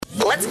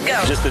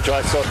Go. Just the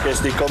dry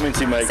sarcastic comments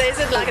he makes. Says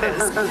it like it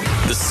is.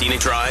 The Scenic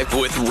Drive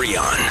with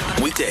Rion.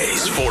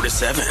 Weekdays 4 to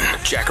 7.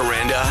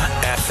 Jacaranda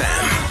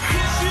FM.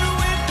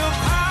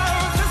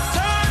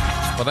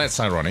 Well, that's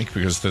ironic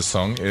because this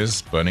song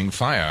is Burning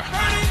Fire.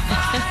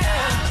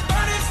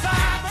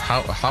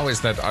 How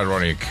is that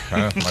ironic,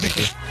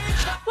 Marika?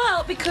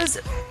 Well, because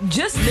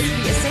just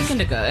literally a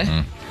second ago,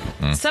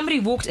 somebody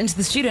walked into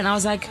the studio and I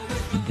was like,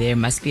 there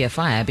must be a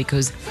fire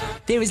because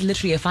there is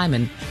literally a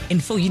fireman in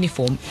full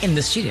uniform in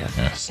the studio.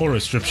 Yes. Or a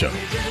strip show.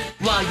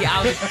 Well, yeah,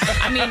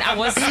 I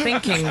was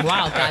thinking,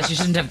 wow, guys, you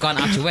shouldn't have gone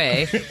out your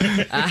way.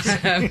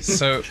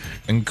 So,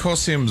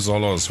 Nkosi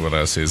Mzolo is with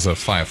us. He's a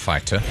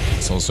firefighter.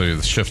 He's also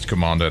the shift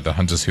commander at the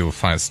Hunters Hill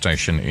Fire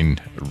Station in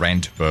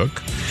Randburg.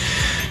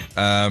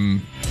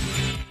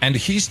 And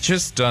he's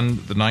just done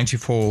the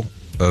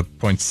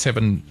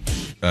 94.7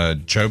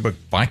 Joburg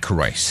bike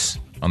race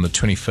on the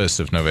 21st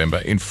of November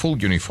in full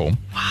uniform.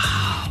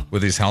 Wow.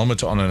 With his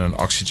helmet on and an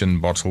oxygen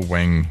bottle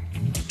weighing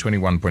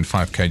 21.5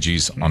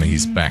 kgs on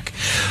his back.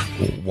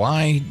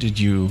 Why did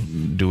you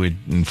do it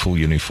in full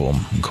uniform,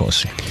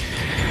 Nkosi?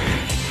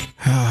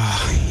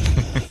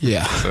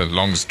 Yeah. It's a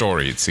long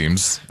story, it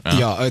seems.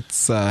 Yeah,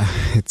 it's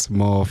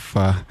more of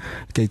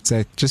okay. It's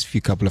just a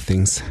few couple of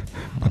things.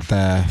 But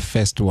the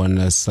first one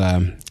is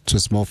it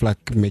was more of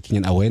like making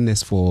an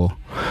awareness for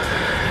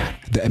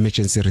the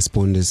emergency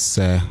responders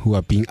who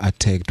are being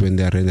attacked when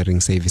they are rendering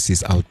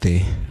services out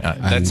there.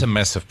 That's a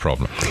massive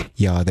problem.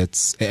 Yeah,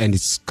 and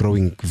it's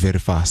growing very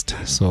fast.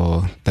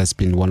 So that's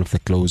been one of the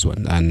close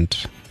ones, and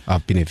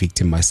I've been a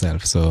victim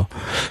myself. So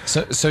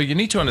you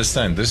need to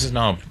understand this is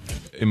now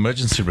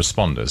emergency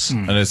responders,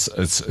 and it's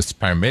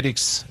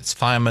paramedics, it's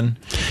firemen.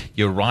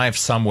 You arrive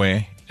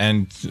somewhere,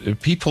 and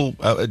people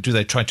do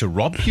they try to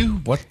rob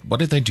you? What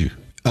did they do?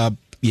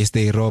 Yes,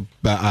 they rob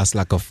us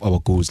like of our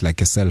goods,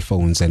 like cell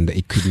phones and the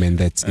equipment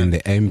that's in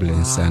the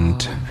ambulance,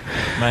 and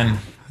man.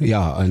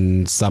 Yeah,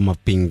 and some are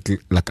being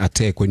like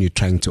attacked when you're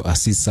trying to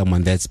assist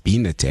someone that's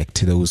been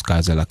attacked. Those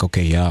guys are like,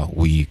 okay, yeah,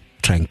 we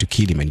trying to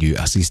kill him, and you're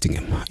assisting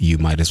him. You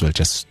might as well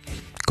just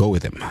go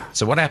with him.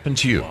 So what happened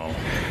to you?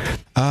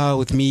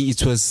 With me,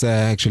 it was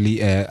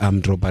actually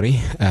armed robbery.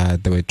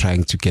 They were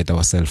trying to get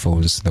our cell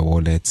phones, the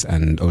wallets,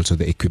 and also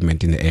the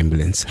equipment in the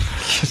ambulance.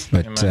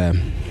 But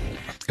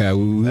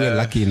we were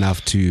lucky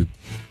enough to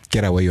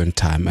get away on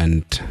time,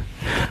 and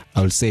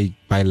I would say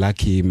by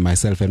lucky,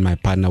 myself and my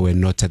partner were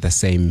not at the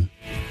same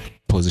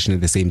position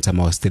at the same time.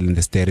 I was still in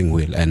the steering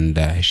wheel, and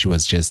she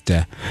was just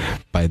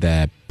by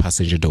the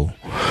passenger door.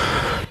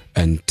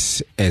 And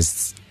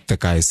as the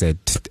guy said,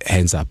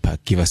 hands up,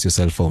 give us your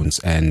cell phones.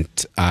 And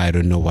I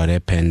don't know what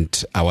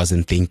happened. I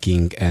wasn't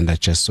thinking, and I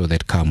just saw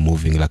that car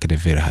moving like at a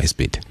very high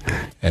speed,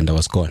 and I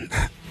was gone.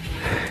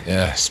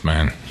 Yes,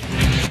 man.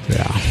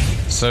 Yeah.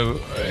 So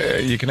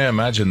you can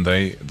imagine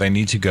they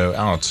need to go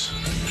out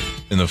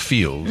in the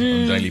field on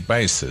a daily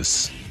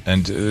basis,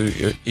 and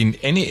in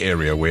any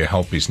area where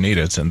help is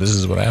needed, and this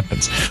is what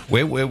happens.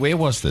 Where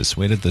was this?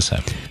 Where did this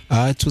happen?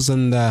 It was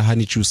on the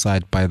Honeydew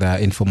side by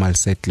the informal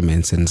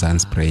settlements in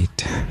Zanzibar.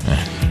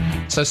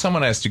 So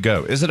someone has to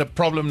go. Is it a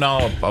problem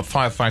now of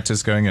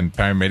firefighters going and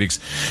paramedics?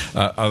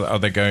 Are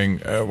they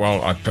going,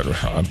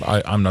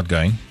 I'm not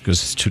going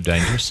because it's too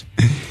dangerous?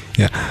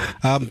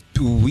 Yeah.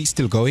 We're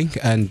still going,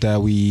 and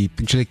we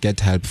actually get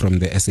help from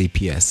the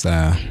SAPS.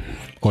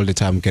 All the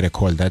time we get a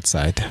call that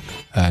side,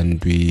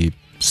 and we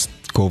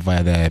go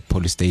via the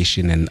police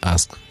station and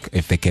ask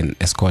if they can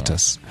escort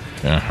us.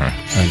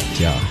 And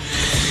yeah,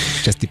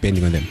 just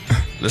depending on them.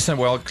 Listen,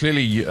 well,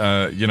 clearly,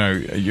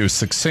 you're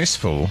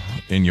successful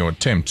in your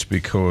attempt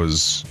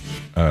because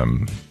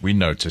we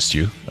noticed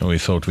you and we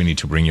thought we need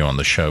to bring you on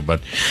the show.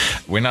 But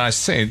when I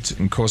said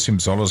Nkosi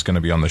Mzolo is going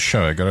to be on the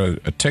show, I got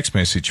a text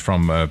message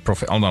from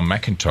Prof. Elna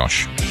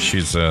McIntosh.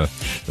 She's a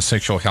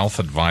sexual health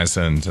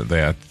advisor and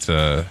they're at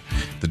the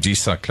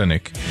DISA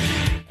clinic.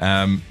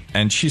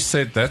 And she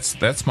said,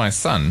 that's my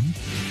son.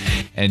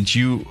 And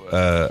you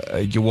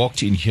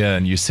walked in here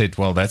and you said,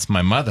 well, that's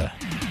my mother.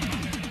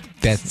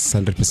 That's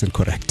 100%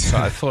 correct. So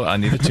I thought I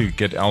needed to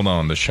get Elna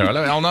on the show.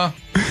 Hello, Elna.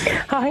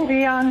 Hi,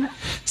 Rian.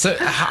 So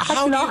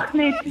how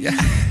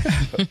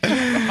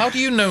do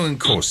you know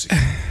Nkosi?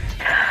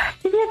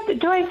 Jy weet,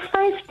 toe hy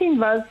 15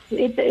 was,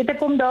 het ek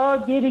hom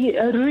daar deur die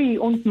roei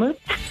ontmoet.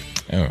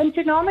 En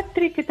toe na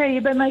matriek het hy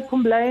hier by my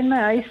kom bly in my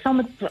huis saam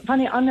met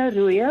van die ander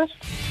roeiers.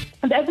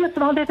 Want ek was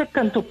altyd 'n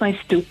kind op my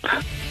stoep.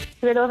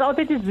 Jy weet, daar was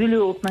altyd 'n Zulu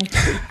op my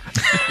stoep.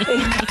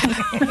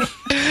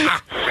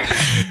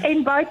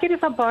 En baie keer is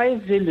daar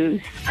baie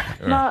Zulus.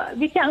 Maar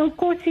weet jy,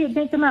 Nkosi het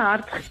net in my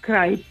hart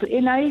gekruip.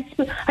 En hy's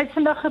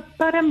vandag 'n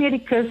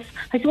paramedikus.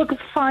 Hy's ook 'n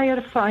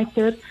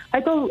firefighter. Hy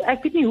het al,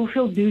 ek weet nie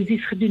hoeveel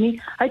doozies gedoen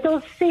nie. Hy het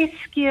al 6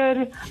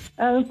 keer,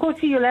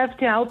 Nkosi, you'll have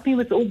to help me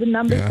with all the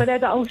numbers, but hy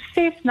het al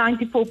 6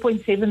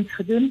 94.7's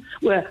gedoen.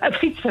 Een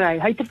fietsry.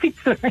 Hy het 'n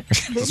fietsry.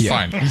 It's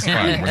fine.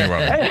 Really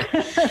well.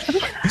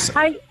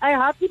 Hy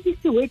had die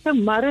Soweto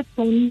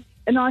marathon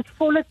in daai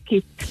volle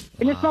kit.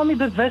 En dit is maar om die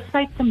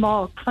bewustheid te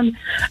maak van,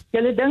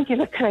 julle dink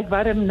julle kry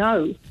warm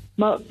nou,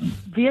 maar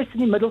wees in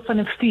die middel van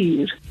 'n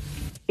vuur.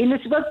 En dit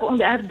is ook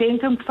onder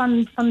herdenking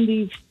van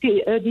die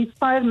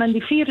firemen,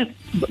 die 4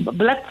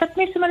 blitsers,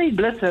 nie sommer die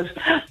blitsers,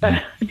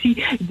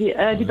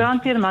 die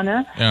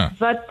brandweermanne,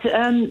 wat,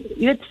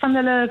 jy weet, van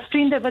hulle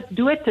vriende wat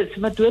dood is,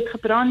 wat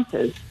doodgebrand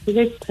is. Jy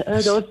weet,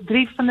 daar was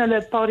 3 van hulle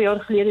 'n paar jaar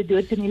gelede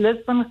dood in die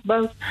Lisbon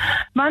gebou.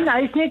 Man,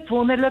 hy is net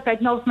wonderlik, hy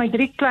het nou vir my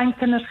 3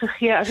 kleinkinders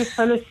gegee, ek is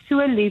hulle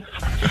so lief,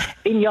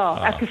 en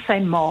ja, ek is sy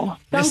ma.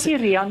 Dankie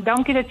Rian,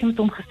 dankie dat jy met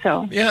hom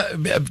gesel. Yeah,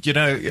 you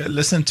know,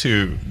 listen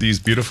to these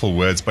beautiful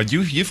words, but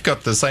you've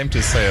got the same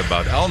to say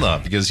about Elna,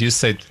 because you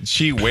said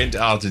she went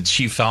out and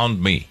she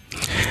found me.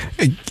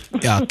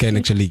 Yeah, I can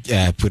actually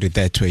put it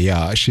that way.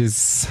 Yeah,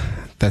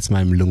 that's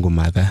my Mlungu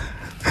mother.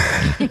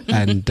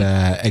 And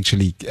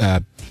actually,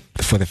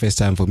 for the first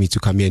time for me to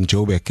come here in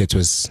Joburg,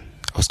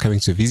 I was coming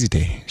to visit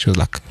her. She was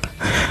like,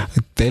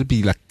 there'll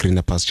be like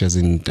greener pastures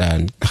in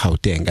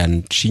Gauteng.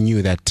 And she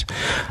knew that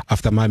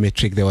after my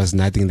matric, there was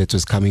nothing that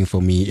was coming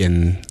for me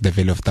in the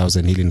Valley of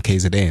Thousand Hill in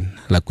KZN.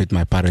 Like with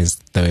my parents,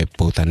 they were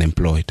both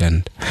unemployed.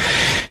 And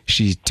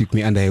she took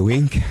me under her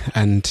wing.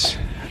 And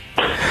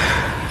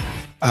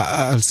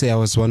I'll say I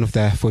was one of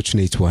the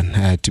fortunate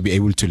one to be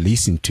able to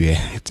listen to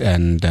her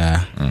and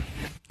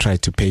try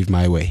to pave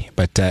my way.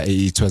 But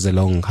it was a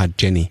long, hard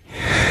journey.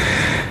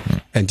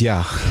 And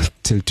yeah,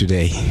 till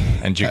today.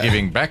 And you're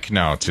giving back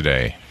now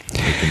today,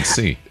 you can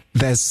see.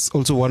 That's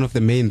also one of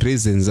the main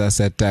reasons I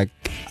said I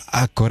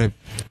gotta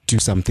do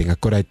something. I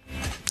gotta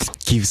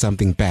give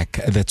something back.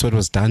 That's what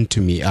was done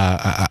to me.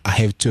 I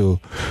have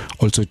to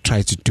also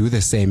try to do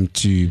the same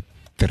to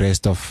the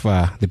rest of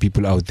the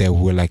people out there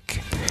who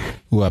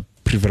are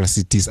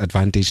privileged,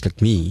 disadvantaged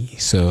like me.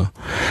 So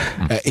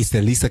it's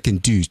the least I can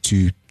do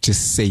to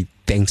just say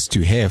thanks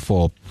to her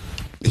for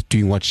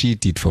doing what she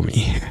did for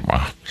me.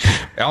 Wow.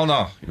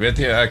 Elna, weet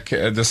jy,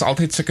 dis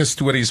altyd sulke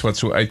stories wat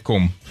so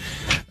uitkom,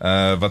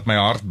 wat my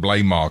hart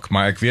bly maak,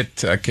 maar ek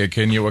weet, ek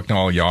ken jou ook nou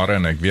al jare,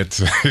 en ek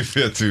weet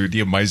hoe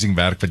die amazing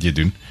werk wat jy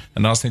doen,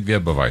 en daar's net weer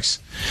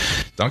bewys.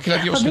 Dankie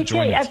dat jy ons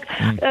gejoin het.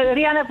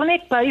 Rihanna, ek wil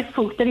net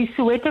byvoeg, dat die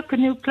Soweto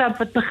Canoe Club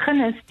wat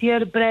begin is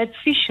deur Brad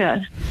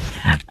Fisher,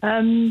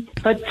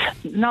 wat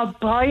na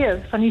baie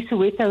van die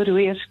Soweto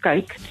roeiers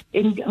kyk,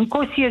 en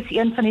Nkosi is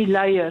een van die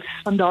leiers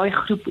van daai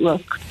groep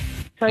ook.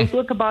 So hy is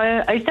ook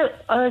hy's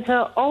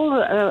 'n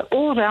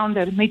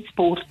all-rounder met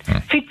sport.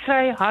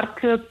 Fietsry,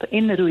 hardloop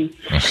en roei.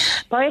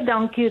 Baie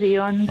dankie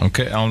Rian.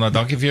 Okay, Elna,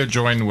 dankie vir jou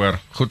join hoor.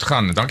 Goed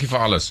gaan. Dankie vir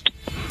alles.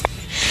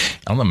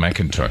 Elna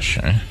McIntosh,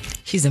 eh?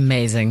 She's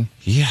amazing.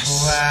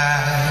 Yes.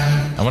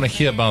 I want to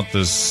hear about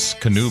this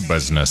canoe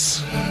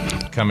business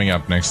coming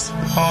up next.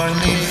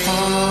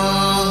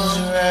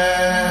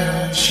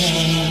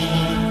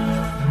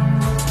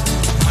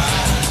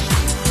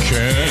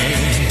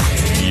 Okay.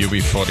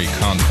 UB40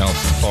 can't help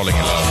falling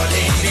in love.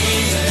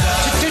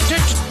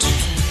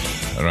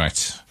 All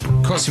right.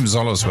 Nkosi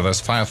Mzolo is with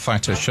us,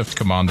 Firefighter, Shift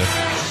Commander.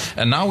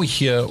 And now we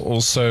hear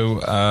also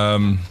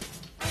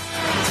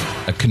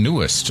a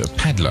canoeist, a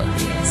paddler.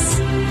 Yes.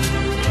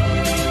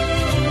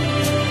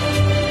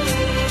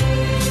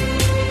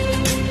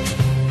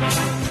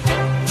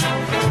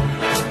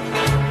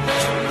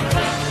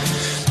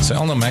 So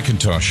Elna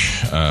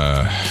McIntosh,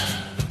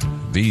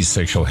 the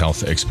sexual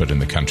health expert in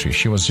the country,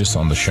 she was just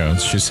on the show.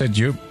 She said,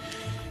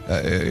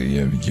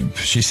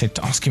 she said,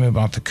 ask him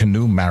about the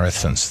canoe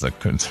marathons,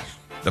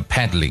 the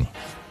paddling.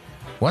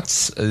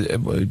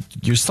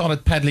 You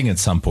started paddling at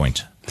some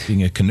point,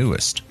 being a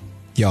canoeist?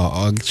 Yeah,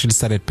 I actually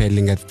started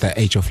paddling at the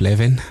age of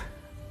 11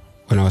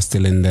 when I was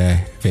still in the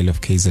Vale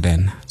of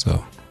KZN.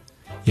 So,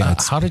 yeah.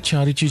 How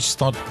did you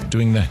start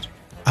doing that?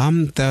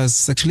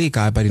 There's actually a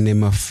guy by the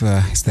name of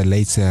it's the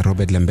late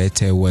Robert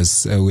Lambete who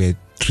had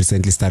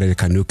recently started a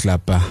canoe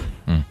club.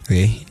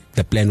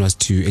 The plan was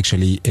to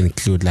actually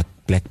include like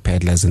black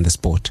paddlers in the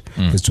sport.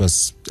 This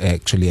was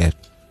actually a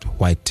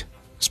white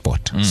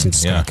sport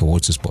since it's like a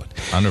water sport.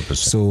 100%.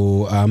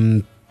 So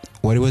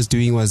what he was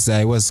doing was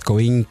I was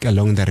going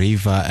along the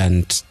river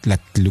and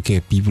like looking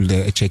at people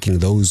there, checking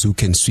those who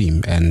can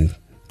swim, and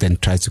then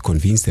try to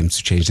convince them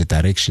to change the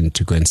direction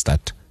to go and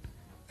start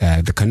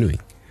the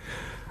canoeing.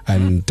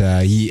 And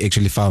he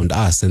actually found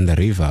us in the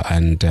river,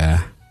 and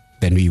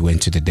then we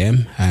went to the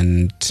dam,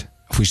 and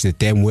which the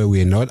dam where we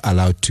were not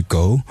allowed to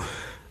go.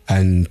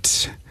 And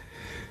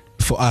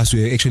for us,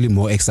 we were actually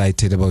more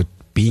excited about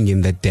being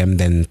in that dam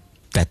than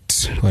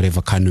that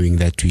whatever canoeing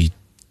that we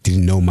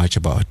didn't know much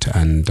about.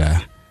 And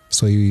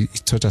so he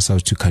taught us how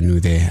to canoe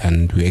there,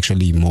 and we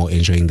actually more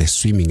enjoying the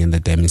swimming in the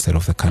dam instead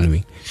of the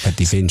canoeing.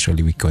 But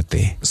eventually we got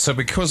there. So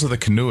because of the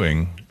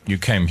canoeing, you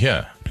came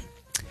here?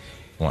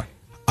 Why?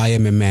 I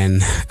am a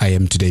man I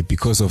am today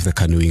because of the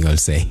canoeing, I'll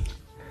say.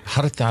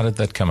 How did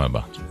that come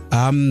about?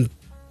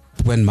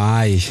 When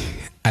my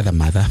other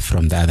mother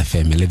from the other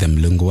family, the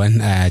Mlungu one,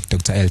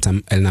 Dr.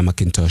 Elna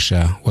McIntosh,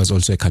 was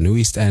also a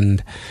canoeist,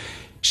 and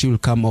she will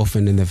come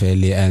often in the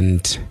valley,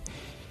 and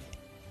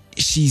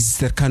she's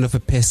the kind of a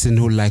person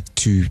who like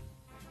to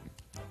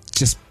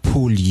just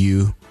pull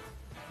you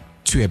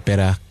to a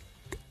better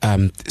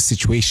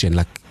situation,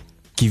 like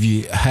give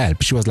you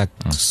help. She was like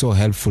so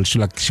helpful. She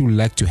would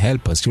like to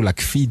help us. She would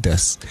like feed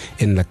us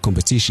in like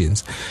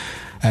competitions.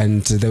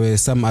 And there were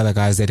some other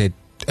guys that had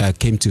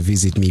came to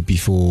visit me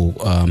before.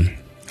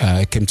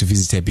 Came to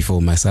visit her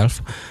before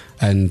myself,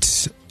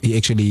 and he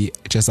actually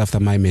just after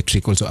my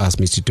matric also asked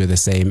me to do the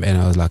same. And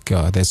I was like,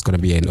 oh, there's gonna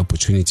be an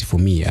opportunity for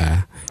me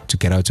to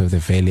get out of the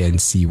valley and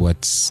see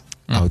what's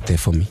out there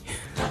for me.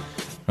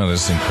 Oh,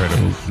 that's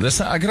incredible.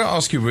 Listen, I gotta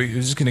ask you. We're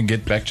just gonna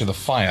get back to the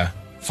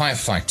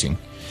firefighting.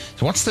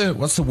 So,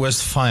 what's the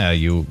worst fire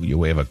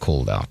you ever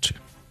called out to?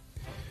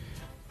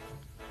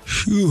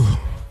 Phew.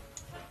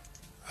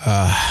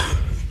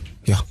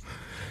 Yeah.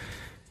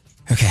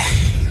 Okay.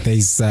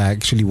 There's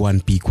actually one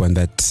big one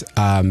that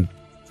I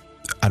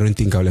don't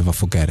think I'll ever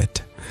forget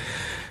it.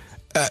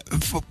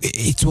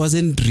 It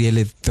wasn't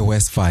really the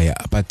worst fire,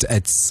 but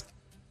it's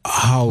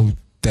how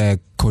the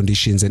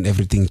conditions and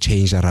everything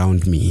changed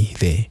around me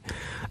there.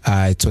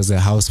 It was a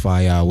house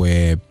fire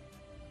where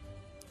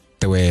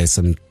there were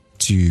some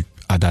 2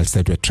 adults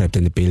that were trapped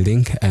in the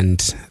building, and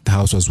the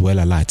house was well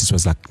alight. It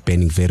was like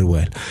burning very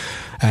well.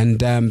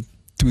 And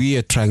we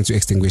were trying to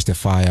extinguish the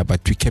fire,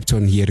 but we kept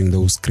on hearing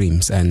those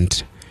screams,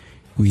 and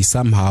we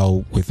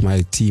somehow with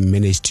my team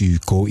managed to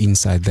go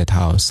inside that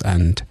house,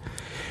 and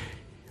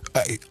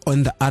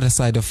on the other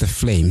side of the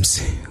flames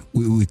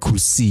we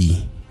could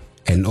see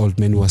an old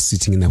man was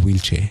sitting in a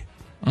wheelchair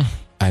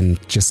and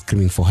just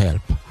screaming for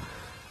help.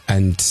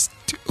 And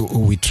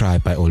we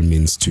tried by all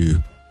means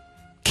to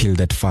kill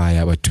that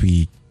fire, but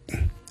we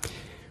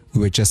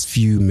were just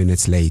few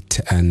minutes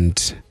late,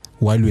 and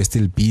while we were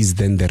still busy,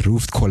 then the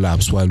roof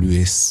collapsed while we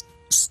were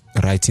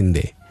right in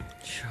there.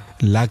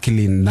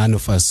 Luckily, none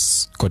of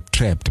us got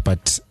trapped,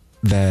 but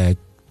the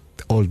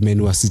old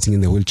man was sitting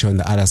in the wheelchair on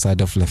the other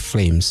side of the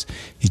flames.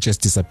 He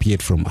just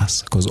disappeared from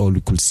us because all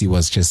we could see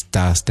was just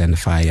dust and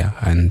fire.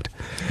 And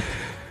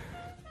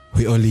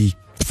we only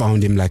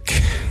found him like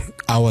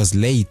hours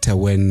later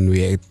when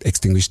we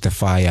extinguished the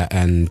fire,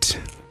 and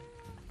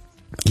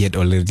he had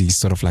already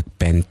sort of like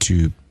bent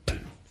to...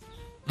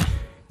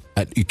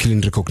 you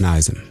couldn't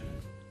recognize him.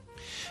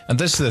 And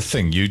this is the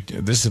thing,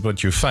 this is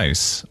what you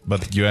face,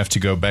 but you have to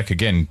go back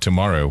again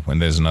tomorrow when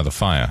there's another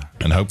fire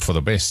and hope for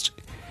the best.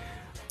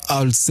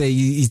 I'll say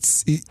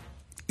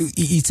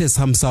it has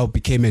somehow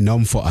became a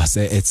norm for us.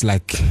 It's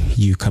like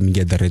you coming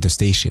at the radio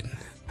station.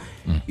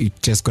 You're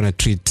just going to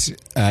treat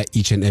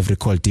each and every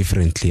call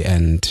differently,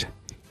 and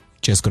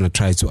just going to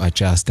try to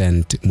adjust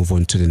and move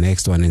on to the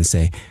next one and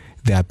say,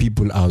 there are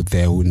people out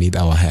there who need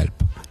our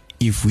help.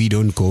 If we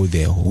don't go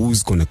there,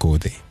 who's going to go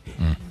there?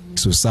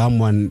 So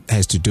someone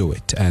has to do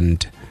it.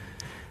 And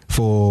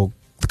for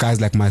guys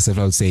like myself,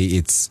 I would say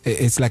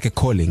it's like a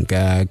calling.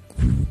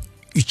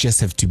 You just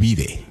have to be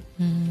there.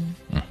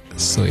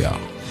 So yeah.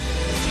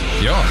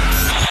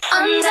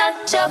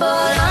 Untouchable,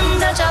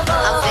 untouchable.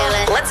 I feel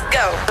it. Let's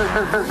go.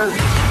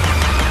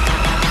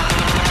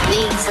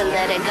 Need to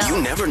let it go.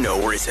 You never know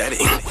where it's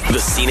heading. The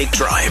Scenic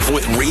Drive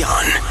with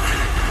Rian.